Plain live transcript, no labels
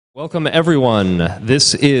Welcome everyone.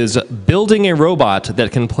 This is Building a Robot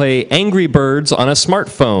that can play Angry Birds on a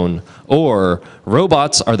smartphone, or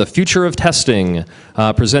Robots Are the Future of Testing,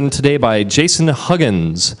 presented today by Jason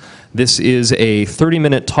Huggins. This is a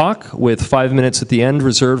 30-minute talk with 5 minutes at the end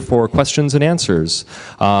reserved for questions and answers.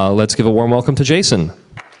 Let's give a warm welcome to Jason.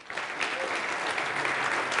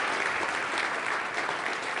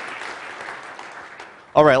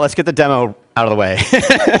 All right, let's get the demo out of the way.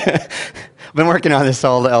 I've been working on this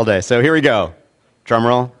all day, so here we go. Drum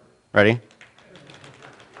roll. Ready?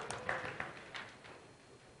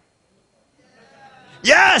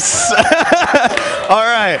 Yes! All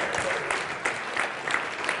right.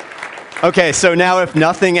 Okay, so now if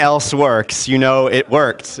nothing else works, you know it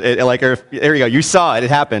worked. There you go. You saw it. It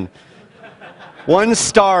happened. 1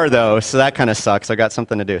 star, though, so that kind of sucks. I got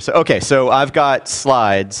something to do. So I've got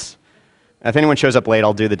slides. If anyone shows up late,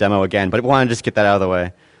 I'll do the demo again, but I want to just get that out of the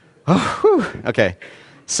way. Oh, okay,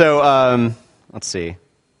 so let's see.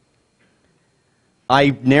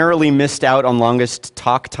 I narrowly missed out on longest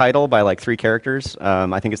talk title by like 3 characters.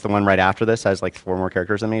 I think it's the one right after this, has like 4 more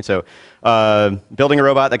characters than me. So building a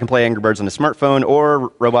robot that can play Angry Birds on a smartphone,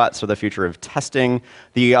 or Robots Are the Future of Testing.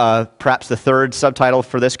 Perhaps the 3rd subtitle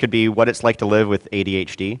for this could be What It's Like to Live with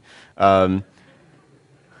ADHD. I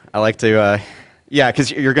like to... Yeah,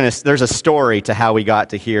 because there's a story to how we got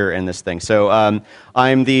to here in this thing. So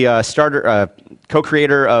I'm the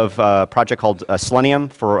co-creator of a project called Selenium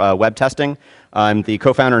for web testing. I'm the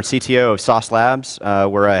co-founder and CTO of Sauce Labs.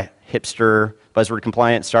 We're a hipster,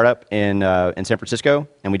 buzzword-compliant startup in San Francisco,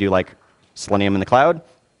 and we do like Selenium in the cloud.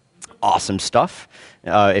 Awesome stuff.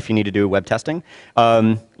 If you need to do web testing,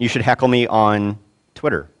 you should heckle me on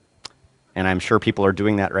Twitter, and I'm sure people are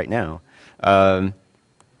doing that right now.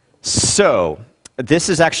 This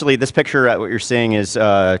is actually, this picture, what you're seeing is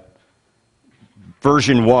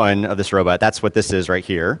version 1 of this robot. That's what this is right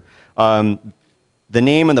here. The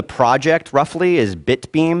name of the project, roughly, is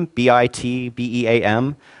Bitbeam,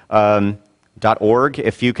 B-I-T-B-E-A-M, .org.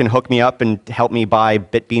 If you can hook me up and help me buy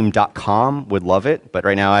bitbeam.com, would love it. But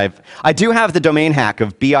right now, I do have the domain hack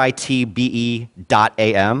of bitbe.am,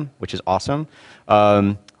 which is awesome.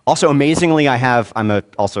 Also, amazingly, I'm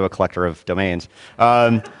also a collector of domains.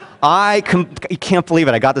 You can't believe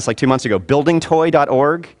it. I got this like 2 months ago.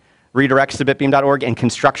 Buildingtoy.org redirects to bitbeam.org, and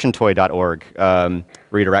constructiontoy.org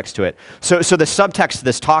redirects to it. So the subtext of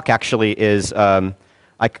this talk actually is I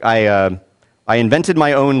invented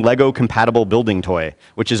my own Lego-compatible building toy,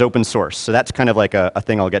 which is open source. So that's kind of like a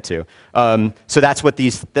thing I'll get to. So that's what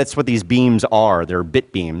these beams are. They're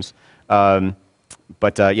bit beams.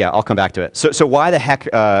 But yeah, I'll come back to it. So why the heck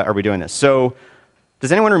are we doing this? So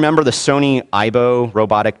does anyone remember the Sony Aibo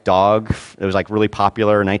robotic dog? It was like really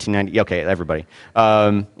popular in 1990. Okay, everybody.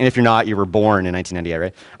 And if you're not, you were born in 1998,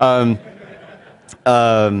 right?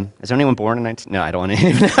 Is there anyone born in 19? No, I don't want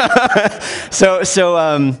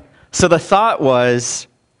to. So the thought was,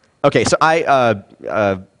 okay, so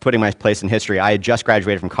putting my place in history, I had just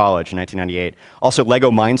graduated from college in 1998. Also, Lego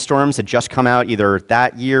Mindstorms had just come out either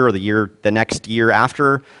that year or the next year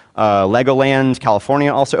after. Legoland,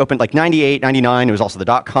 California also opened, like 98, 99, it was also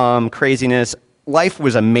the .com craziness. Life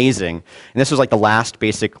was amazing. And this was like the last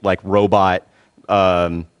basic like robot,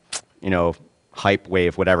 hype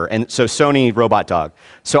wave, whatever. And so Sony Robot Dog.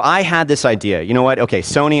 So I had this idea, you know what, okay,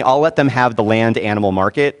 Sony, I'll let them have the land animal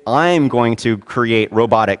market. I'm going to create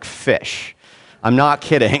robotic fish. I'm not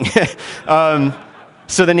kidding.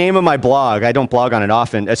 So the name of my blog, I don't blog on it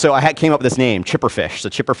often, so I came up with this name, Chipperfish, so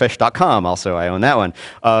chipperfish.com, also I own that one.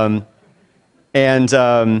 And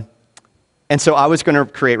so I was going to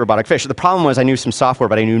create robotic fish. The problem was I knew some software,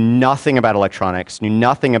 but I knew nothing about electronics, knew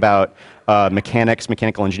nothing about mechanics,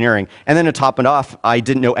 mechanical engineering, and then to top it off, I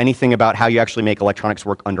didn't know anything about how you actually make electronics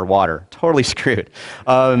work underwater. Totally screwed.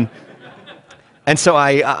 And so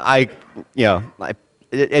I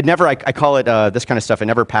call it this kind of stuff. It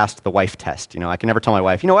never passed the wife test. I can never tell my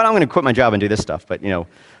wife, you know what, I'm going to quit my job and do this stuff. But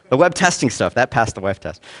the web testing stuff, that passed the wife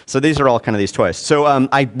test. So these are all kind of these toys. So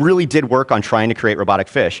I really did work on trying to create robotic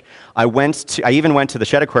fish. I even went to the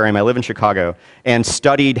Shedd Aquarium. I live in Chicago, and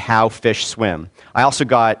studied how fish swim. I also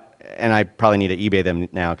got, and I probably need to eBay them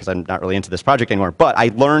now because I'm not really into this project anymore. But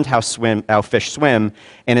I learned how fish swim,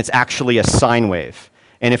 and it's actually a sine wave.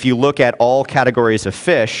 And if you look at all categories of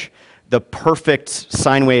fish, the perfect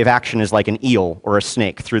sine wave action is like an eel or a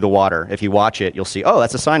snake through the water. If you watch it, you'll see, oh,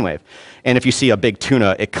 that's a sine wave. And if you see a big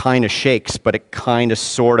tuna, it kind of shakes, but it kind of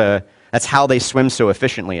sort of, that's how they swim so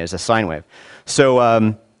efficiently, as a sine wave. So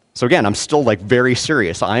again, I'm still like very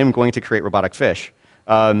serious. I am going to create robotic fish.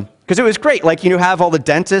 Because it was great. Like, you have all the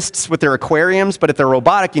dentists with their aquariums, but if they're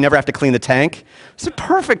robotic, you never have to clean the tank. It's a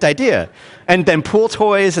perfect idea. And then pool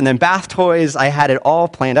toys, and then bath toys. I had it all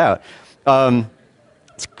planned out.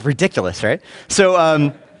 It's ridiculous, right?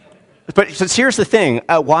 So, so here's the thing.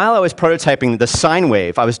 While I was prototyping the sine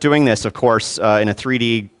wave, I was doing this, of course, in a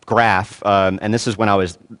 3D graph. And this is when I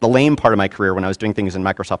was the lame part of my career, when I was doing things in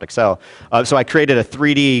Microsoft Excel. So I created a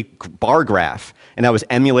 3D bar graph, and that was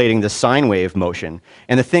emulating the sine wave motion.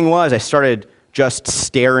 And the thing was, I started just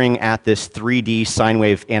staring at this 3D sine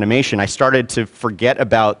wave animation. I started to forget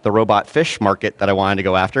about the robot fish market that I wanted to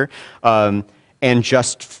go after, and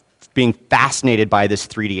just being fascinated by this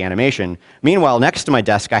 3D animation. Meanwhile, next to my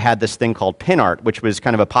desk, I had this thing called PinArt, which was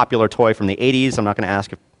kind of a popular toy from the 80s. I'm not going to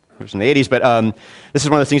ask if it was from the 80s, but this is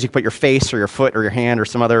one of those things you can put your face or your foot or your hand or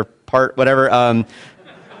some other part, whatever.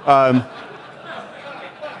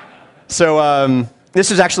 This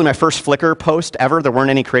is actually my first Flickr post ever. There weren't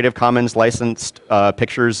any Creative Commons licensed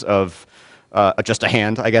pictures of just a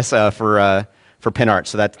hand, I guess, for PinArt.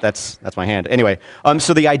 So that's my hand. Anyway,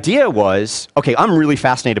 so the idea was, okay, I'm really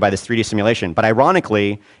fascinated by this 3D simulation, but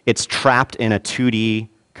ironically, it's trapped in a 2D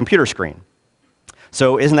computer screen.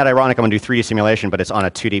 So isn't that ironic? I'm going to do 3D simulation, but it's on a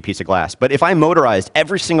 2D piece of glass. But if I motorized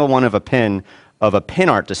every single one of a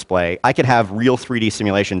PinArt display, I could have real 3D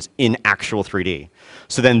simulations in actual 3D.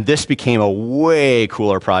 So then this became a way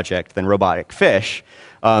cooler project than Robotic Fish.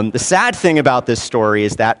 The sad thing about this story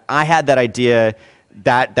is that I had that idea,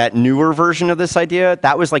 that newer version of this idea,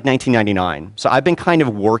 that was like 1999. So I've been kind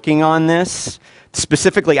of working on this,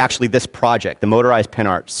 specifically actually this project, the motorized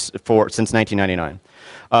PinArts, since 1999.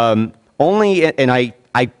 And I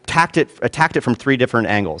attacked it from 3 different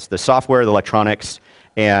angles: the software, the electronics,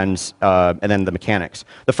 and then the mechanics.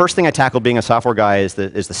 The first thing I tackled, being a software guy, is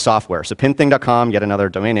the software. So pinthing.com, yet another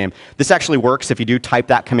domain name. This actually works. If you do type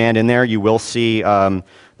that command in there, you will see the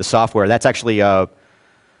software. That's actually,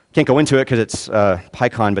 can't go into it because it's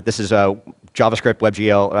PyCon, but this is JavaScript,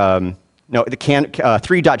 WebGL. No, the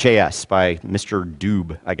 3.js by Mr.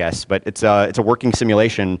 Doob, I guess. But it's a working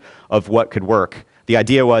simulation of what could work. The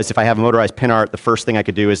idea was, if I have a motorized PinArt, the first thing I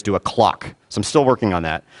could do is do a clock. So I'm still working on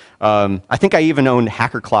that. I think I even own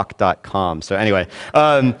hackerclock.com. So anyway,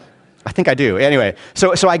 I think I do. Anyway,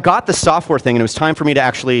 so I got the software thing, and it was time for me to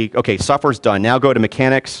actually, okay, software's done. Now go to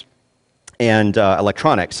mechanics and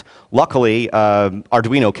electronics. Luckily,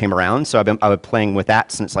 Arduino came around, so I've been playing with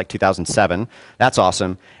that since like 2007. That's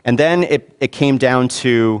awesome. And then it came down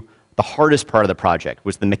to the hardest part of the project,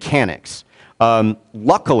 was the mechanics.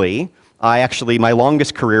 Luckily, my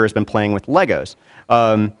longest career has been playing with Legos.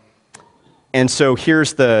 And so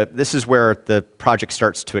this is where the project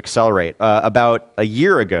starts to accelerate. About a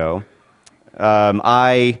year ago,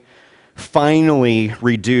 I finally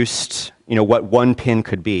reduced, what one pin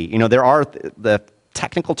could be. The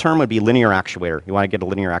technical term would be linear actuator. You want to get a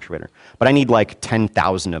linear actuator. But I need like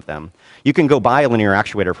 10,000 of them. You can go buy a linear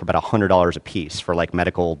actuator for about $100 a piece for like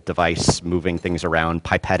medical device, moving things around,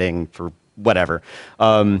 pipetting, for whatever.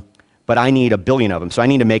 But I need 1 billion of them, so I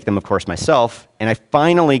need to make them, of course, myself. And I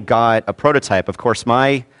finally got a prototype. Of course,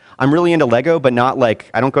 I'm really into Lego, but not like,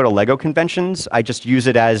 I don't go to Lego conventions. I just use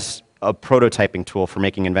it as a prototyping tool for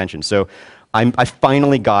making inventions. So I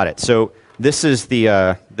finally got it. So this is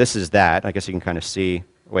that. I guess you can kind of see.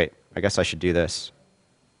 Wait, I guess I should do this.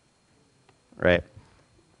 Right.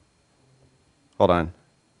 Hold on.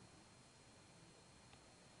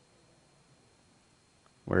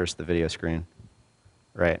 Where's the video screen?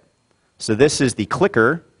 Right. So this is the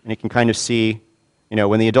clicker, and you can kind of see,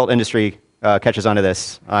 when the adult industry catches on to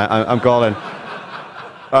this, I'm golden.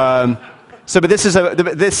 But this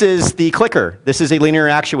is the clicker. This is a linear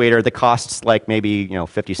actuator that costs like maybe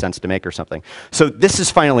 50 cents to make or something. So this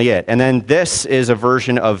is finally it. And then this is a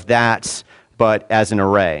version of that, but as an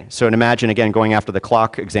array. So imagine, again, going after the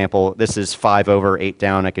clock example, this is 5 over, 8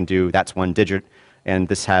 down. I can do, that's 1 digit. And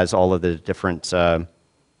this has all of the different,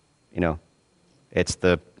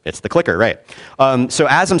 it's the clicker, right? So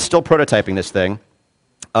as I'm still prototyping this thing,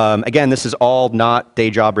 again, this is all not day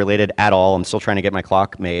job related at all. I'm still trying to get my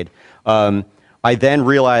clock made. I then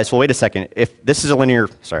realized, well, wait a second. If this is a linear,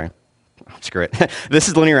 sorry, screw it. This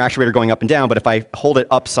is the linear actuator going up and down, but if I hold it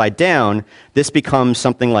upside down, this becomes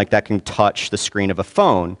something like that can touch the screen of a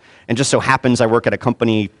phone. And just so happens I work at a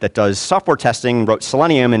company that does software testing, wrote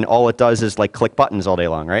Selenium, and all it does is like click buttons all day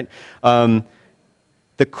long, right?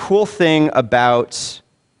 The cool thing about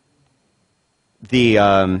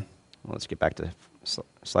let's get back to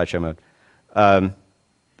slideshow mode.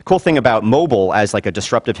 The cool thing about mobile as like a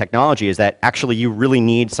disruptive technology is that actually you really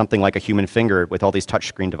need something like a human finger with all these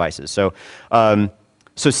touchscreen devices. So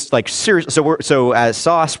So as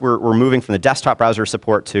Sauce, we're moving from the desktop browser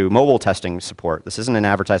support to mobile testing support. This isn't an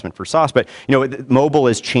advertisement for Sauce, but mobile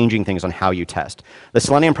is changing things on how you test. The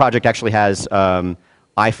Selenium project actually has iPhone,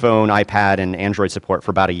 iPad, and Android support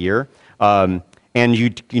for about a year, and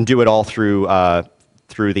you can do it all through the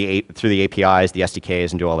APIs, the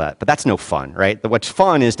SDKs, and do all that. But that's no fun, right? What's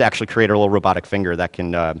fun is to actually create a little robotic finger that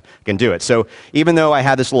can do it. So even though I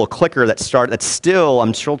had this little clicker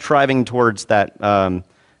I'm still driving towards that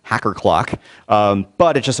hacker clock.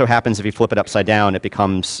 But it just so happens if you flip it upside down, it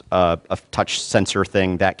becomes a touch sensor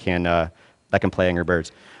thing that can play Angry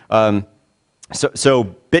Birds.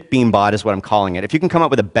 So Bitbeam Bot is what I'm calling it. If you can come up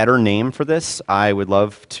with a better name for this, I would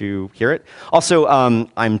love to hear it. Also,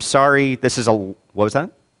 I'm sorry, this is what was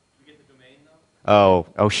that? You get the domain though?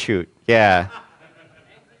 Oh shoot, yeah.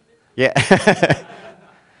 Yeah.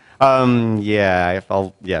 Yeah,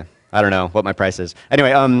 I don't know what my price is.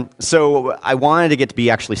 Anyway, so I wanted to be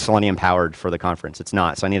actually Selenium powered for the conference. It's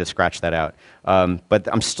not, so I need to scratch that out. But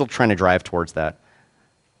I'm still trying to drive towards that.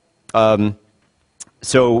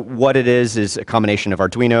 So what it is a combination of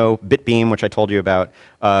Arduino, Bitbeam, which I told you about.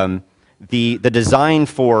 The design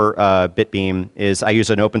for Bitbeam is I use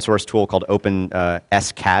an open source tool called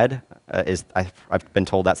OpenSCAD. I've been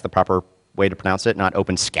told that's the proper way to pronounce it, not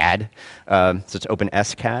OpenSCAD. So it's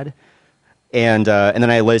OpenSCAD. And then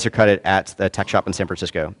I laser cut it at the tech shop in San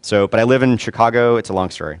Francisco. But I live in Chicago. It's a long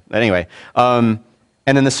story. But anyway, and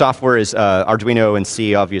then the software is Arduino and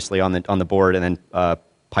C, obviously, on the board, and then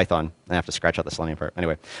Python. I have to scratch out the Selenium part.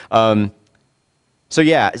 Anyway, so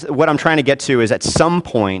yeah, what I'm trying to get to is at some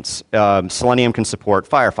point, Selenium can support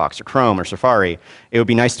Firefox or Chrome or Safari. It would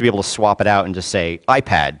be nice to be able to swap it out and just say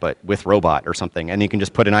iPad, but with robot or something, and you can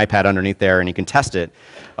just put an iPad underneath there and you can test it.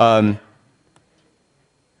 And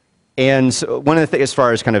one of the things, as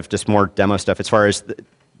far as kind of just more demo stuff, as far as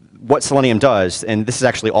what Selenium does, and this is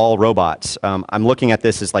actually all robots. I'm looking at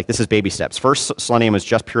this as this is baby steps. First, Selenium is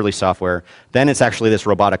just purely software. Then it's actually this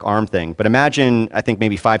robotic arm thing. But imagine, I think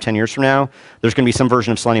maybe 5, 10 years from now, there's going to be some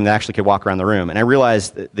version of Selenium that actually could walk around the room. And I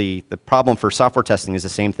realized that the problem for software testing is the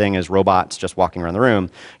same thing as robots just walking around the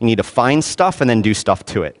room. You need to find stuff and then do stuff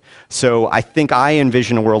to it. So I think I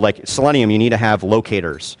envision a world like Selenium. You need to have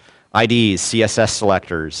locators, IDs, CSS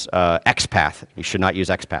selectors, XPath. You should not use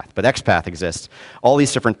XPath, but XPath exists. All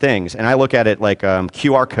these different things. And I look at it like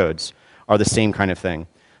QR codes are the same kind of thing.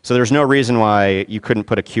 So there's no reason why you couldn't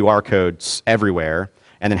put a QR code everywhere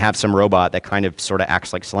and then have some robot that kind of sort of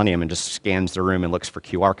acts like Selenium and just scans the room and looks for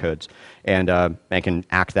QR codes and can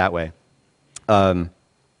act that way.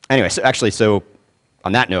 Anyway, so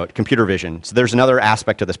on that note, computer vision. So there's another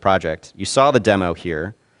aspect of this project. You saw the demo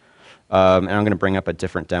here. And I'm going to bring up a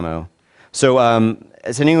different demo. So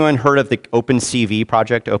has anyone heard of the OpenCV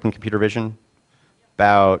project, Open Computer Vision?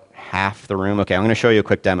 About half the room. OK, I'm going to show you a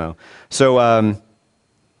quick demo. So I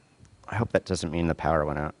hope that doesn't mean the power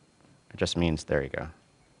went out. It just means, there you go.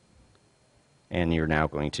 And you're now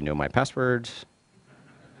going to know my password.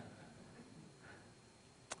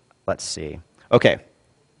 Let's see. OK.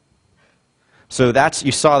 So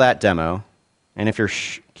you saw that demo. And if you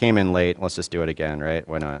came in late, let's just do it again, right?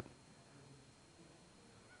 Why not?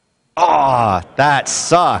 Oh, that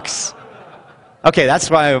sucks. Okay, that's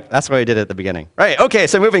why I did it at the beginning. Right, okay,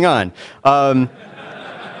 so moving on.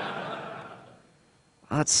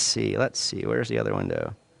 Let's see, where's the other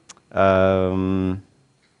window?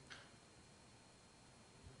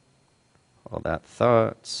 Hold that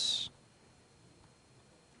thoughts.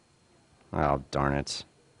 Oh, darn it.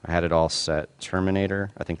 I had it all set. Terminator,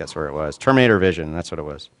 I think that's where it was. Terminator Vision, that's what it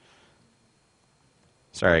was.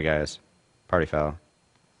 Sorry, guys. Party foul.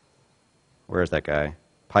 Where's that guy?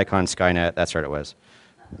 PyCon Skynet, that's where it was.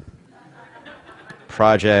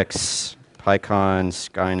 Projects, PyCon,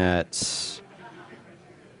 Skynet.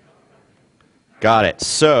 Got it.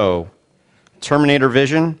 So, Terminator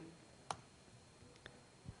Vision.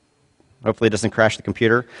 Hopefully it doesn't crash the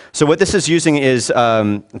computer. So what this is using is the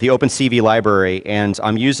OpenCV library, and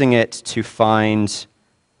I'm using it to find,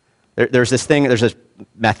 there's this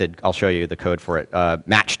method, I'll show you the code for it,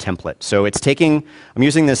 match template. So I'm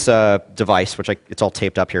using this device, which it's all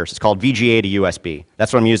taped up here. So it's called VGA to USB.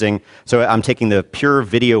 That's what I'm using. So I'm taking the pure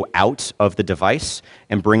video out of the device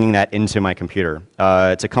and bringing that into my computer.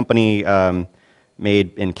 It's a company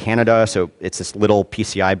made in Canada, so it's this little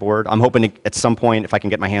PCI board. I'm hoping at some point, if I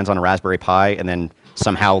can get my hands on a Raspberry Pi and then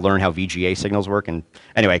somehow learn how VGA signals work, and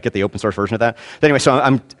anyway, get the open source version of that. But anyway, so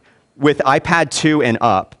I'm with iPad 2 and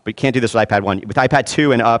up, but you can't do this with iPad 1. With iPad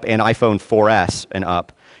 2 and up and iPhone 4S and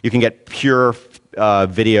up, you can get pure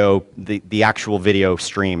video, the actual video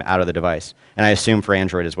stream out of the device. and I assume for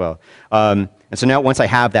Android as well. And so now once I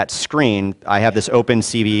have that screen, I have this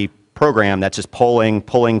OpenCV program that's just pulling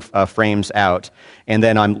frames out, and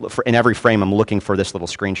then in every frame I'm looking for this little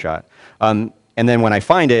screenshot. And then when I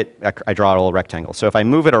find it, I draw a little rectangle. So if I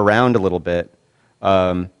move it around a little bit,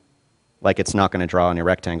 like it's not going to draw any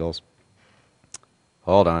rectangles.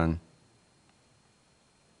 Hold on.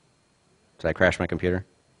 Did I crash my computer?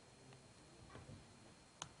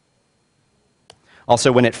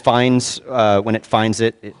 Also, when it finds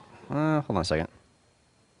it, hold on a second.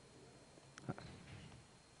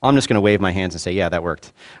 I'm just going to wave my hands and say, yeah, that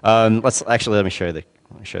worked. Let me show you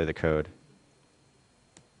the code.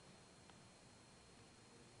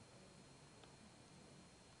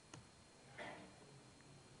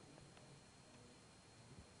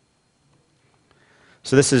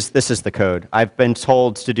 So this is the code. I've been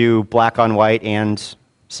told to do black on white and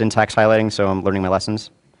syntax highlighting, so I'm learning my lessons.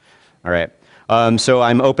 All right. So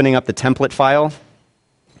I'm opening up the template file.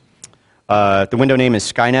 The window name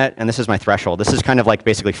is Skynet, and this is my threshold. This is kind of like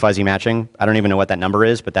basically fuzzy matching. I don't even know what that number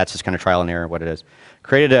is, but that's just kind of trial and error what it is.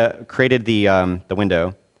 Created the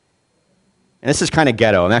window. And this is kind of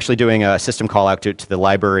ghetto. I'm actually doing a system call out to the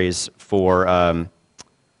libraries for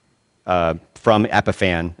from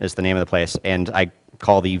Epiphan is the name of the place, and I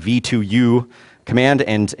call the v2u command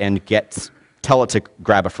and tell it to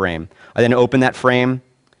grab a frame. I then open that frame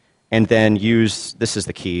and then use, this is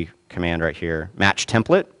the key command right here, match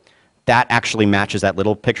template. That actually matches that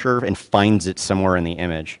little picture and finds it somewhere in the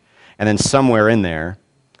image. And then somewhere in there,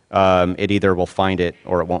 it either will find it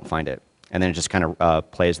or it won't find it. And then it just kind of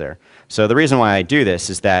plays there. So the reason why I do this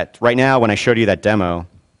is that right now when I showed you that demo,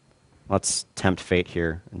 let's tempt fate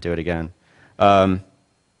here and do it again. Or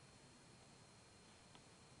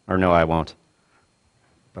no, I won't.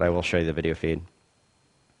 But I will show you the video feed.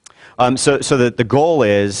 So the goal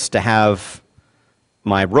is to have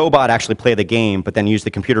my robot actually play the game, but then use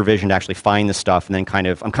the computer vision to actually find the stuff, and then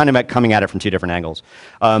I'm kind of coming at it from two different angles.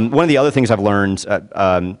 One of the other things I've learned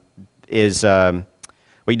is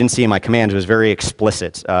what you didn't see in my commands was very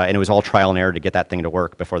explicit, and it was all trial and error to get that thing to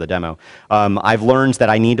work before the demo. I've learned that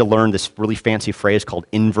I need to learn this really fancy phrase called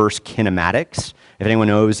inverse kinematics. If anyone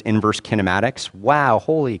knows inverse kinematics, wow,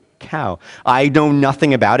 holy cow. I know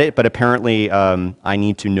nothing about it, but apparently I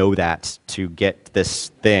need to know that to get this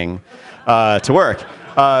thing to work.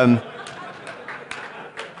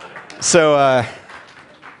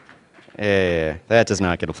 Yeah, that does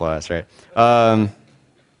not get applause, right?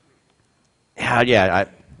 I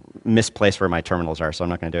misplaced where my terminals are, so I'm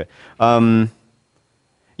not going to do it.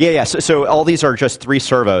 So all these are just 3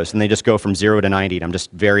 servos, and they just go from 0 to 90, and I'm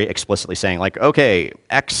just very explicitly saying, like, okay,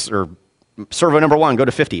 X, or servo number 1, go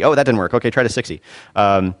to 50. Oh, that didn't work. Okay, try to 60.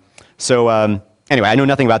 Anyway, I know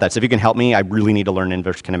nothing about that, so if you can help me, I really need to learn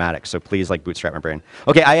inverse kinematics, so please, like, bootstrap my brain.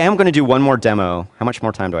 Okay, I am going to do one more demo. How much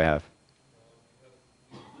more time do I have?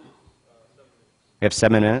 We have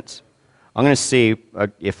 7 minutes? I'm going to see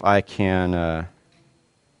if I can...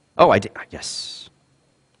 oh, I did. Yes.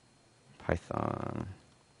 Python.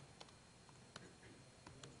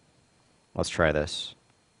 Let's try this.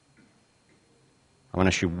 I'm going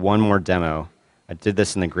to shoot one more demo. I did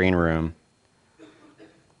this in the green room.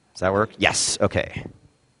 Does that work? Yes. Okay.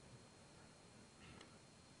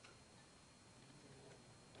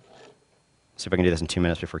 See if I can do this in 2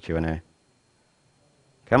 minutes before Q&A.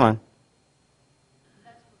 Come on.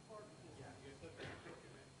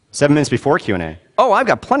 7 minutes before Q&A. Oh, I've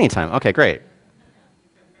got plenty of time. Okay, great.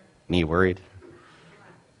 Me worried.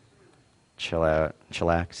 Chill out.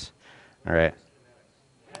 Chillax. All right.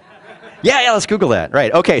 Yeah, let's Google that.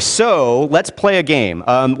 Right. Okay, so let's play a game.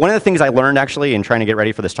 One of the things I learned, actually, in trying to get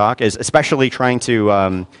ready for this talk is especially trying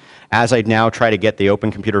to, as I now try to get the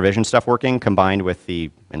open computer vision stuff working, combined with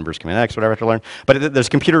the inverse kinematics, whatever I have to learn. But this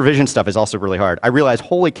computer vision stuff is also really hard. I realized,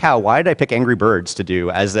 holy cow, why did I pick Angry Birds to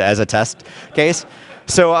do as a test case?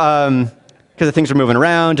 So, because the things are moving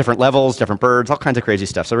around, different levels, different birds, all kinds of crazy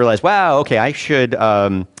stuff. So I realized, wow, okay, I should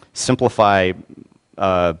simplify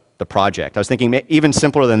the project. I was thinking even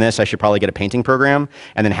simpler than this, I should probably get a painting program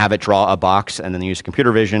and then have it draw a box and then use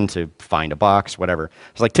computer vision to find a box, whatever.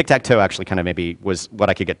 So like tic-tac-toe actually kind of maybe was what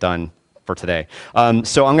I could get done for today.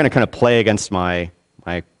 So I'm going to kind of play against my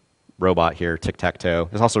robot here, tic-tac-toe.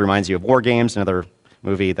 This also reminds you of War Games, another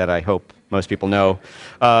movie that I hope most people know.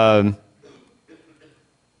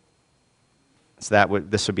 So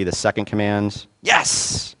this would be the second command.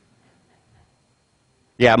 Yes!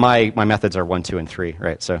 Yeah, my methods are 1, 2, and 3,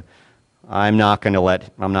 right? So I'm not going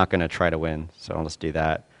to try to win. So I'll just do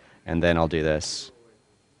that, and then I'll do this.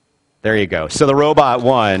 There you go. So the robot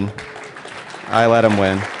won. I let him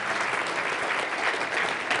win.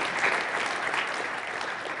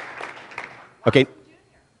 Okay.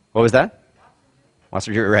 What was that?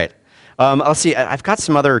 Watson Jr., right. Let's see. I've got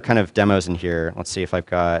some other kind of demos in here. Let's see if I've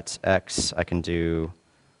got X. I can do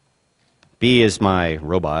B is my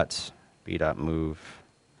robot. B.move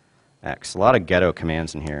X. A lot of ghetto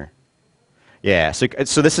commands in here. Yeah, so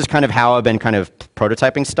this is kind of how I've been kind of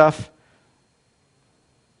prototyping stuff.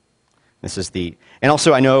 This is the, and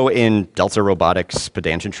also I know in Delta Robotics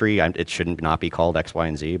pedantry, it shouldn't not be called X, Y,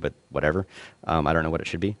 and Z, but whatever. I don't know what it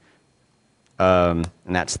should be. And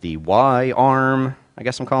that's the Y arm, I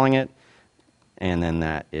guess I'm calling it. And then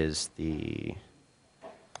that is the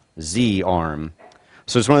Z arm.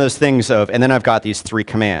 So it's one of those things of, and then I've got these 3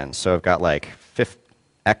 commands. So I've got like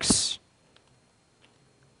X,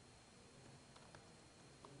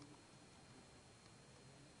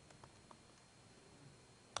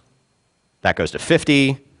 that goes to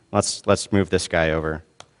 50. Let's move this guy over.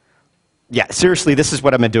 Yeah, seriously, this is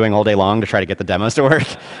what I've been doing all day long to try to get the demos to work.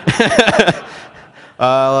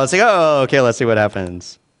 Let's see. Oh, okay. Let's see what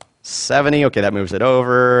happens. 70. Okay, that moves it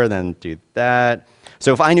over. Then do that.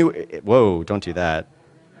 So if I knew, whoa, don't do that.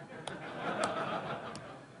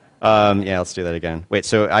 Yeah, let's do that again. Wait,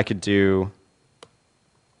 so I could do,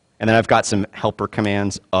 and then I've got some helper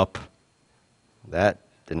commands up. That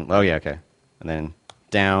didn't. Oh yeah, okay. And then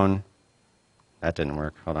down. That didn't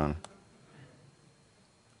work. Hold on.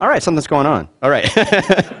 All right, something's going on. All right.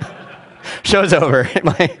 Show's over.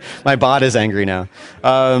 My bot is angry now.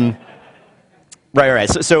 Right.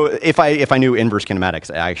 So if I knew inverse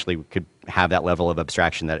kinematics, I actually could have that level of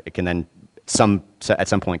abstraction that it can then at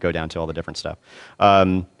some point go down to all the different stuff.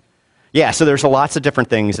 Yeah, so there's lots of different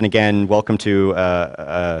things, and again, welcome to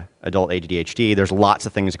adult ADHD. There's lots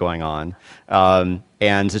of things going on,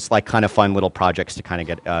 and it's like kind of fun little projects to kind of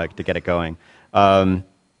get it going.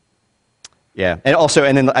 Yeah,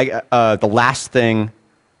 and then the last thing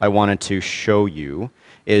I wanted to show you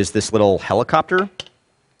is this little helicopter.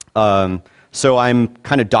 So I'm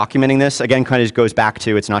kind of documenting this. Again, kind of goes back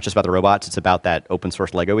to, it's not just about the robots, it's about that open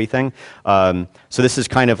source Lego-y thing. So this is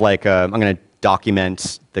kind of like, I'm going to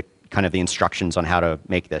document the kind of the instructions on how to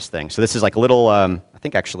make this thing. So this is like a little, I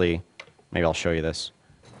think actually, maybe I'll show you this.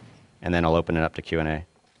 And then I'll open it up to Q&A.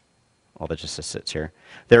 All that just sits here.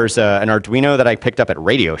 There's an Arduino that I picked up at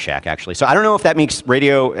Radio Shack, actually. So I don't know if that makes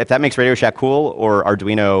Radio Shack cool or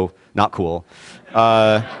Arduino not cool.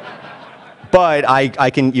 But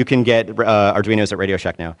you can get Arduinos at Radio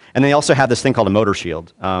Shack now. And they also have this thing called a motor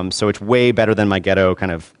shield. So it's way better than my ghetto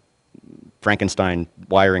kind of Frankenstein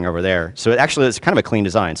wiring over there. So it's kind of a clean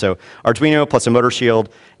design. So Arduino plus a motor shield,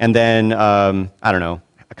 and then, I don't know,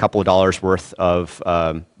 a couple of dollars worth of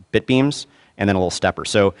bit beams, and then a little stepper.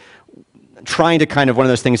 So trying to kind of one of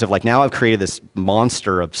those things of like, now I've created this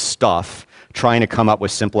monster of stuff, trying to come up with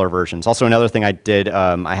simpler versions. Also, another thing I did,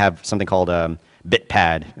 I have something called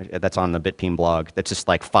BitPad that's on the BitBeam blog. That's just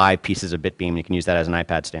like 5 pieces of BitBeam. You can use that as an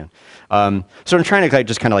iPad stand. So I'm trying to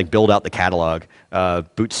just kind of like build out the catalog,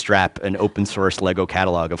 bootstrap an open source Lego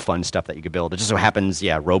catalog of fun stuff that you could build. It just so happens,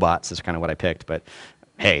 yeah, robots is kind of what I picked, but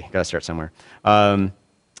hey, gotta start somewhere.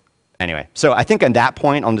 Anyway, so I think at that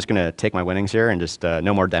point, I'm just gonna take my winnings here and just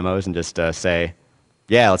no more demos and just say,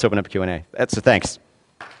 yeah, let's open up a Q&A. So thanks.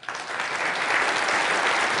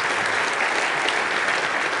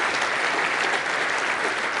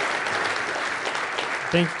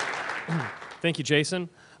 Thank you, Jason.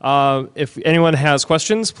 If anyone has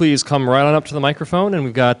questions, please come right on up to the microphone, and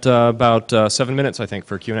we've got about 7 minutes, I think,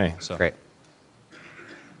 for Q&A. So. Great.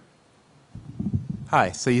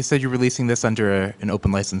 Hi, so you said you're releasing this under an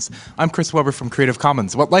open license. I'm Chris Weber from Creative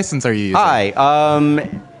Commons. What license are you using? Hi,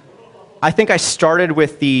 I think I started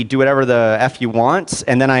with the do whatever the F you want,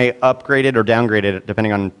 and then I upgraded or downgraded,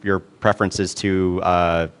 depending on your preferences, to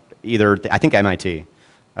either, I think MIT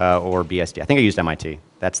or BSD. I think I used MIT.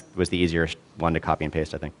 That was the easier one to copy and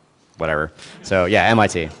paste, I think. Whatever. So yeah,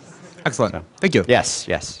 MIT. Excellent. So, thank you. Yes,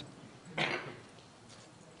 yes.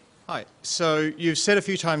 Hi. So you've said a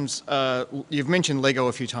few times, you've mentioned Lego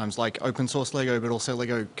a few times, like open source Lego, but also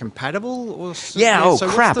Lego compatible? Or yeah, oh so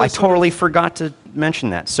crap, I totally forgot to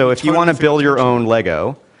mention that. So if you want to build your own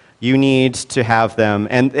Lego, you need to have them,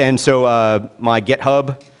 and so my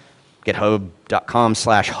GitHub,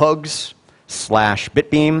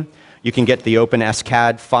 github.com/hugs/bitbeam, you can get the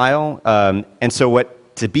OpenSCAD file. And so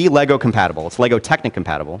to be Lego compatible, it's Lego Technic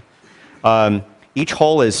compatible, each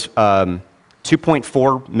hole is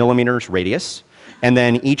 2.4 millimeters radius, and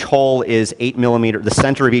then each hole is 8 millimeters, the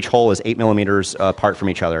center of each hole is 8 millimeters apart from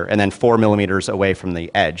each other, and then 4 millimeters away from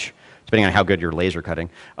the edge, depending on how good your laser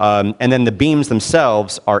cutting. And then the beams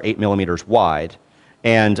themselves are 8 millimeters wide,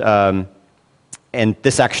 and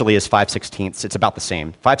this actually is 5/16. It's about the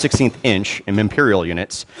same. 5/16 inch in imperial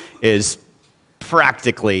units is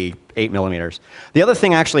practically 8 millimeters. The other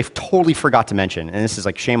thing I actually totally forgot to mention, and this is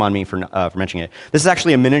like shame on me for mentioning it, this is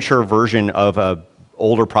actually a miniature version of an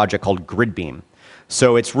older project called Gridbeam.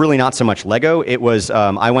 So it's really not so much Lego. It was,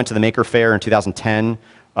 I went to the Maker Faire in 2010.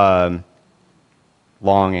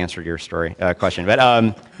 Long answer to your question.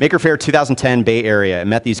 But Maker Faire 2010 Bay Area, I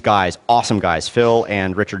met these guys, awesome guys, Phil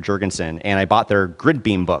and Richard Jurgensen, and I bought their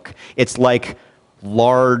Gridbeam book. It's like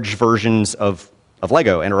large versions of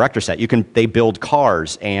Lego and Erector Set. They build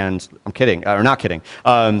cars and, I'm kidding, or not kidding.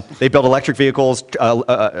 They build electric vehicles,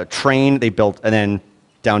 a train, they built, and then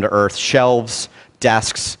down to earth, shelves,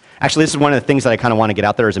 desks. Actually, this is one of the things that I kind of want to get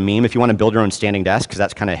out there as a meme. If you want to build your own standing desk, because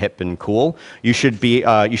that's kind of hip and cool, you should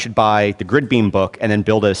buy the Gridbeam book and then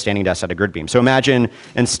build a standing desk out of Gridbeam. So imagine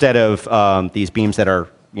instead of these beams that are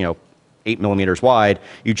 8 millimeters wide,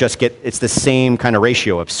 you just get, it's the same kind of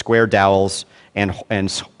ratio of square dowels and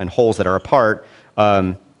holes that are apart.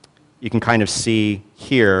 You can kind of see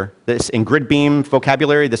here, this in Gridbeam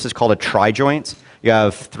vocabulary, this is called a tri-joint. You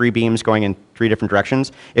have 3 beams going in 3 different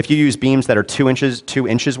directions. If you use beams that are 2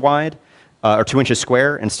 inches wide, or 2 inches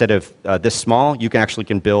square instead of this small, you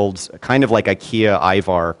can build kind of like IKEA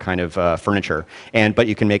Ivar kind of furniture, but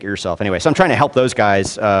you can make it yourself. Anyway, so I'm trying to help those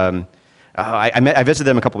guys. I visited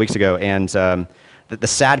them a couple weeks ago, and the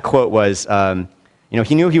sad quote was,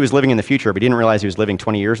 he knew he was living in the future, but he didn't realize he was living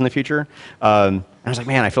 20 years in the future. And I was like,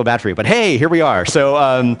 man, I feel bad for you. But hey, here we are. So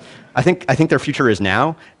I think their future is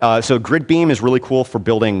now. So Gridbeam is really cool for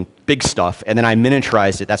building big stuff. And then I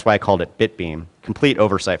miniaturized it. That's why I called it Bitbeam. Complete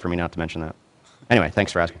oversight for me not to mention that. Anyway,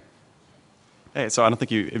 thanks for asking. Hey, so I don't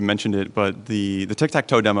think you mentioned it, but the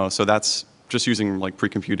tic-tac-toe demo, so that's just using like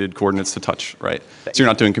pre-computed coordinates to touch, right? So you're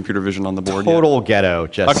not doing computer vision on the board Total yet. ghetto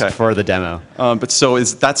just Okay. for the demo. But so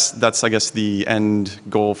that's I guess the end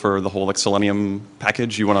goal for the whole like Selenium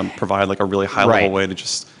package. You want to provide like a really high level Right. way to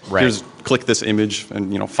just Right. here's click this image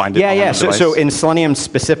and find it. Yeah, on yeah. the device. So in Selenium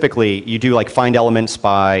specifically, you do like find elements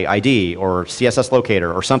by ID or CSS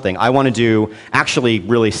locator or something. I want to do actually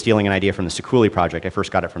really stealing an idea from the Sakuli project. I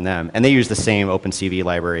first got it from them, and they use the same OpenCV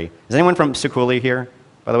library. Is anyone from Sakuli here,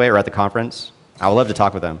 by the way, or at the conference? I would love to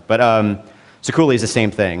talk with them. But Sakuli is the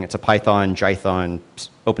same thing. It's a Python, Jython,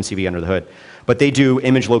 OpenCV under the hood. But they do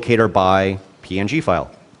image locator by PNG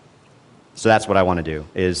file. So that's what I want to do,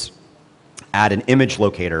 is add an image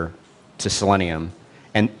locator to Selenium.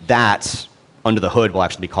 And that, under the hood, will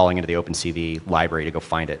actually be calling into the OpenCV library to go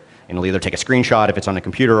find it. And it'll either take a screenshot if it's on a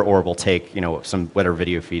computer, or will take some whatever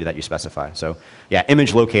video feed that you specify. So yeah,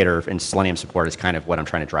 image locator in Selenium support is kind of what I'm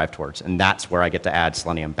trying to drive towards. And that's where I get to add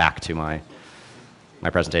Selenium back to my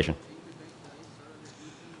presentation.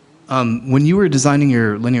 When you were designing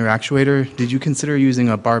your linear actuator, did you consider using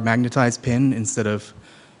a bar magnetized pin instead of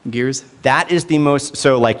gears? That is the most,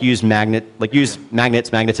 so like use magnets,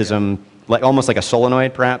 magnetism, like almost like a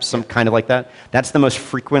solenoid perhaps, some kind of like that. That's the most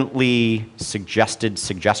frequently suggested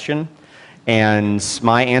suggestion. And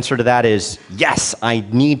my answer to that is, yes, I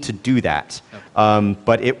need to do that. Okay.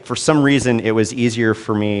 But for some reason, it was easier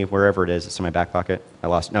for me, wherever it is. It's in my back pocket. I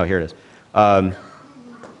lost, no, here it is. I'm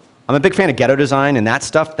a big fan of ghetto design, and that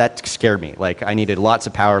stuff, that scared me. Like, I needed lots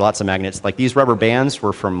of power, lots of magnets. Like, these rubber bands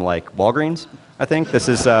were from, like, Walgreens, I think. That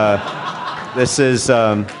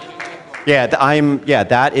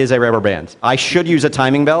is a rubber band. I should use a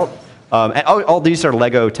timing belt. And all these are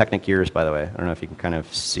Lego Technic gears, by the way. I don't know if you can kind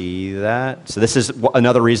of see that. So this is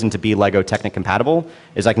another reason to be Lego Technic compatible,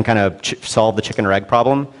 is I can kind of solve the chicken or egg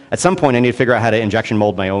problem. At some point, I need to figure out how to injection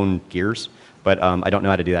mold my own gears, but I don't know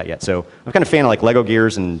how to do that yet. So I'm kind of a fan of like Lego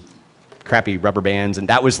gears and crappy rubber bands, and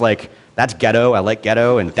that was like, that's ghetto. I like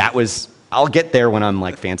ghetto, and that was, I'll get there when I'm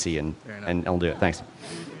like fancy, and I'll do it. Thanks.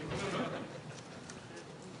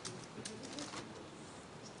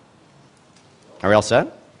 Are we all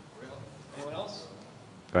set? Anyone else?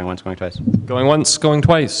 Going once, going twice. Going once, going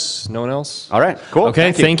twice. No one else? All right, cool.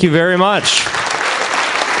 Okay, thank you very much.